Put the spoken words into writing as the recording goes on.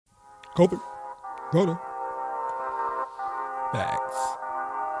COVID. Rona. Facts.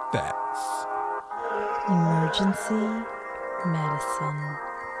 Facts. Emergency Medicine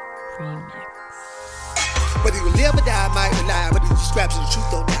Remix. Whether you live or die, might rely. Whether you describe the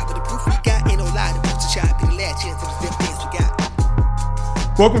truth or not. But the proof we got ain't no lie. The proof to shot be the last chance of the stiff things we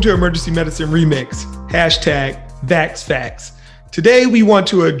got. Welcome to Emergency Medicine Remix. Hashtag Vax Facts. Today we want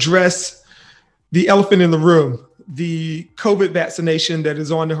to address the elephant in the room, the COVID vaccination that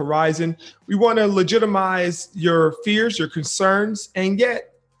is on the horizon. We want to legitimize your fears, your concerns, and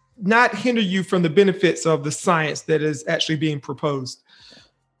yet not hinder you from the benefits of the science that is actually being proposed.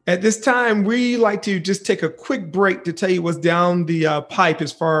 At this time, we like to just take a quick break to tell you what's down the pipe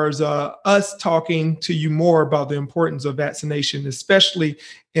as far as us talking to you more about the importance of vaccination, especially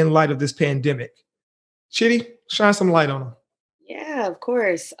in light of this pandemic. Chitty, shine some light on them. Yeah, of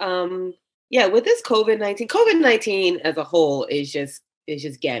course. With this COVID-19 as a whole is just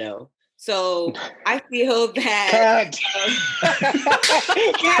ghetto. So I feel that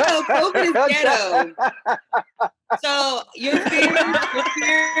COVID is ghetto. So your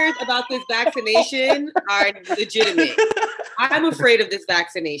fears about this vaccination are legitimate. I'm afraid of this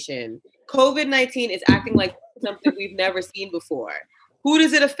vaccination. COVID-19 is acting like something we've never seen before. Who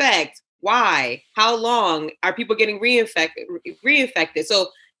does it affect? Why? How long are people getting reinfected? So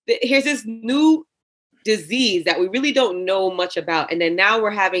here's this new disease that we really don't know much about. And then now we're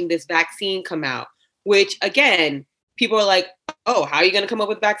having this vaccine come out, which again, people are like, oh, how are you going to come up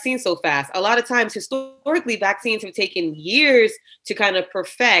with vaccines so fast? A lot of times, historically, vaccines have taken years to kind of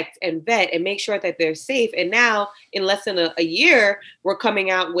perfect and vet and make sure that they're safe. And now in less than a year, we're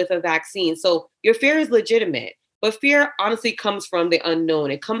coming out with a vaccine. So your fear is legitimate, but fear honestly comes from the unknown.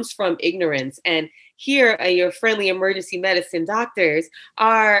 It comes from ignorance. And here, your friendly emergency medicine doctors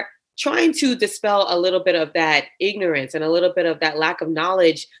are trying to dispel a little bit of that ignorance and a little bit of that lack of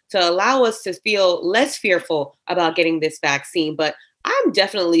knowledge to allow us to feel less fearful about getting this vaccine. But I'm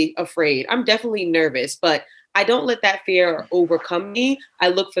definitely afraid. I'm definitely nervous, but I don't let that fear overcome me. I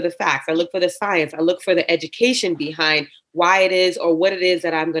look for the facts. I look for the science. I look for the education behind why it is or what it is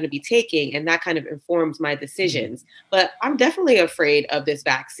that I'm going to be taking. And that kind of informs my decisions. But I'm definitely afraid of this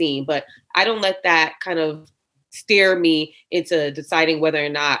vaccine, but I don't let that kind of steer me into deciding whether or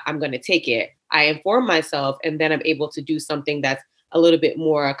not I'm going to take it. I inform myself and then I'm able to do something that's a little bit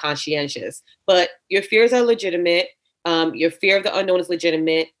more conscientious. But your fears are legitimate. Your fear of the unknown is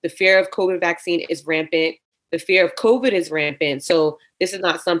legitimate. The fear of COVID vaccine is rampant. The fear of COVID is rampant. So this is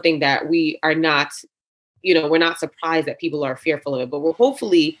not something that we are not, we're not surprised that people are fearful of it. But we'll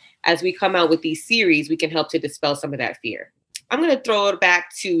hopefully, as we come out with these series, we can help to dispel some of that fear. I'm going to throw it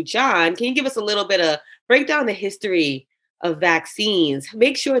back to John. Can you give us a little bit of break down the history of vaccines?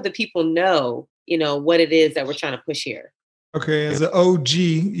 Make sure that people know, what it is that we're trying to push here. Okay, as an OG,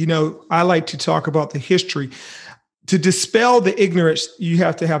 I like to talk about the history. To dispel the ignorance, you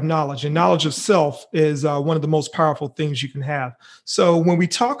have to have knowledge, and knowledge of self is one of the most powerful things you can have. So when we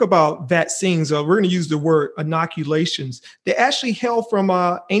talk about vaccines, we're going to use the word inoculations. They actually hail from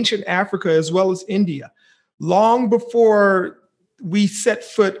ancient Africa as well as India. Long before we set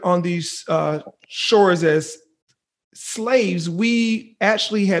foot on these shores as slaves, we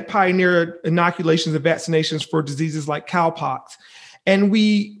actually had pioneered inoculations and vaccinations for diseases like cowpox. And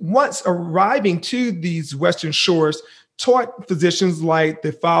we, once arriving to these Western shores, taught physicians like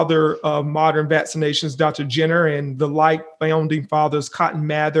the father of modern vaccinations, Dr. Jenner, and the like founding fathers, Cotton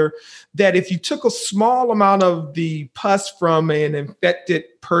Mather, that if you took a small amount of the pus from an infected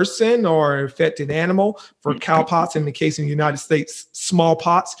person or infected animal, for cowpox, in the case in the United States,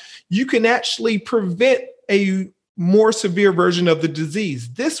 smallpox, you can actually prevent a more severe version of the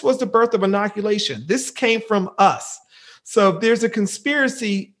disease. This was the birth of inoculation. This came from us. So if there's a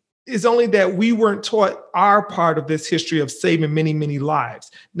conspiracy, it's only that we weren't taught our part of this history of saving many, many lives.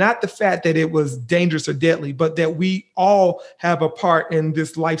 Not the fact that it was dangerous or deadly, but that we all have a part in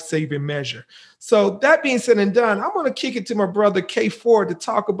this life-saving measure. So that being said and done, I'm going to kick it to my brother K Ford to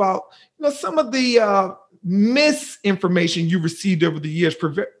talk about some of the misinformation you received over the years,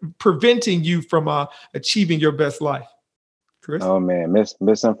 preventing you from achieving your best life. Chris? Oh man,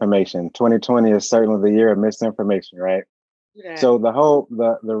 misinformation. 2020 is certainly the year of misinformation, right? Yeah. So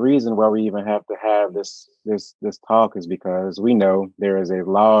the reason why we even have to have this talk is because we know there is a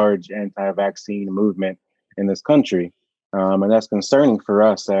large anti-vaccine movement in this country, and that's concerning for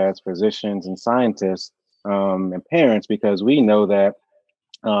us as physicians and scientists and parents, because we know that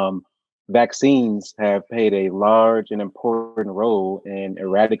vaccines have played a large and important role in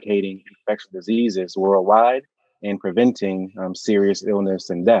eradicating infectious diseases worldwide and preventing serious illness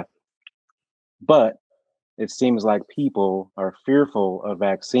and death. But it seems like people are fearful of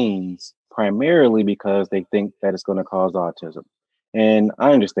vaccines primarily because they think that it's going to cause autism. And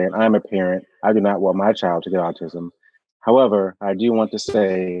I understand, I'm a parent. I do not want my child to get autism. However, I do want to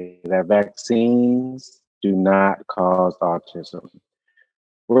say that vaccines do not cause autism.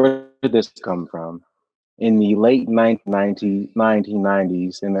 Where did this come from? In the late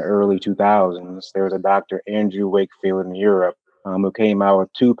 1990s, in the early 2000s, there was a Dr. Andrew Wakefield in Europe who came out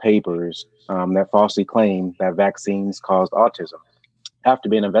with 2 papers that falsely claimed that vaccines caused autism. After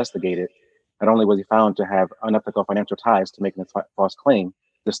being investigated, not only was he found to have unethical financial ties to making this false claim,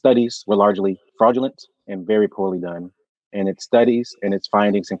 the studies were largely fraudulent and very poorly done. And its studies and its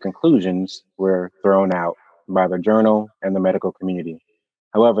findings and conclusions were thrown out by the journal and the medical community.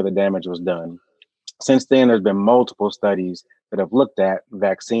 However, the damage was done. Since then, there's been multiple studies that have looked at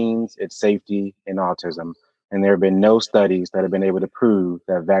vaccines, its safety, and autism. And there have been no studies that have been able to prove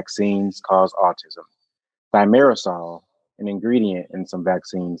that vaccines cause autism. Thimerosal, an ingredient in some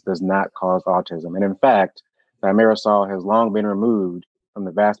vaccines, does not cause autism. And in fact, thimerosal has long been removed from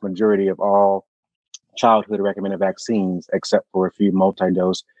the vast majority of all childhood recommended vaccines, except for a few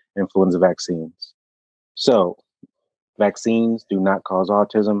multi-dose influenza vaccines. So, vaccines do not cause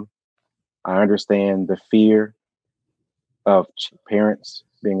autism. I understand the fear of parents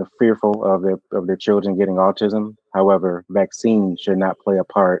being fearful of their children getting autism. However, vaccines should not play a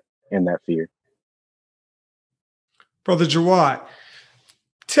part in that fear. Brother Jawad,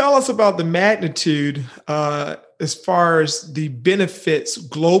 tell us about the magnitude as far as the benefits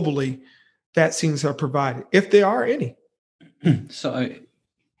globally vaccines have provided, if there are any. So,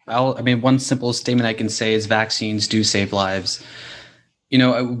 one simple statement I can say is vaccines do save lives.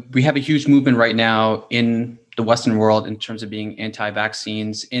 We have a huge movement right now in the Western world in terms of being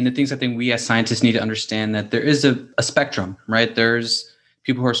anti-vaccines. And the things I think we as scientists need to understand that there is a spectrum, right? There's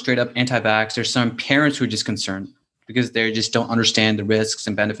people who are straight up anti-vax. There's some parents who are just concerned because they just don't understand the risks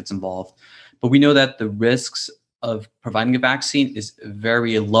and benefits involved. But we know that the risks of providing a vaccine is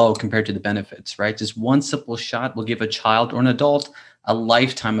very low compared to the benefits, right? Just one simple shot will give a child or an adult a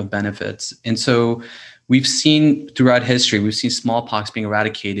lifetime of benefits. And so we've seen throughout history, we've seen smallpox being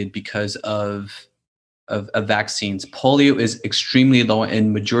eradicated because of vaccines. Polio is extremely low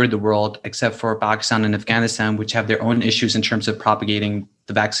in majority of the world, except for Pakistan and Afghanistan, which have their own issues in terms of propagating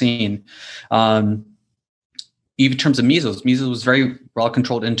the vaccine. Even in terms of measles was very well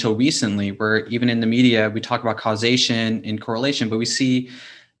controlled until recently, where even in the media, we talk about causation and correlation, but we see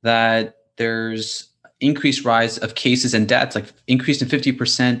that there's increased rise of cases and deaths, like increased in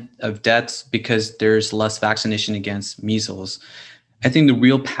 50% of deaths because there's less vaccination against measles. I think the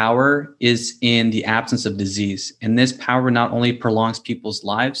real power is in the absence of disease. And this power not only prolongs people's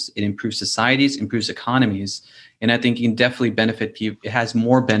lives, it improves societies, improves economies. And I think it can definitely benefit people. It has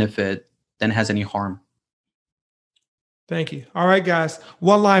more benefit than it has any harm. Thank you. All right, guys.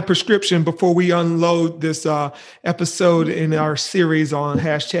 One line prescription before we unload this episode in our series on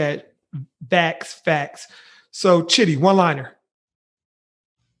hashtag #VaxFacts. So, Chitty, one liner.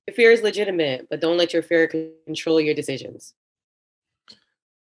 Your fear is legitimate, but don't let your fear control your decisions.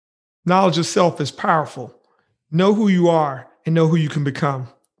 Knowledge of self is powerful. Know who you are and know who you can become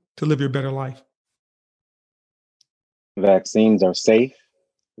to live your better life. Vaccines are safe.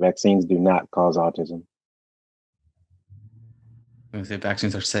 Vaccines do not cause autism. I'm going to say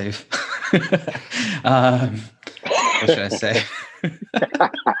vaccines are safe. What should I say?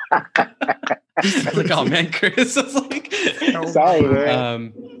 Like, oh man, Chris. I was like, sorry,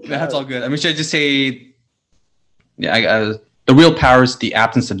 man. That's all good. Should I just say, the real power is the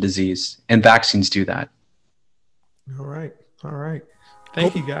absence of disease, and vaccines do that. All right.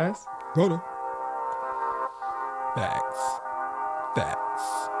 Thank you, guys. Hold on. Facts.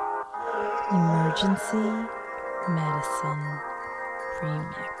 Emergency Medicine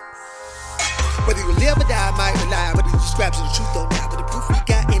Remix. Whether you live or die, might lie, whether you scraps and the truth don't matter.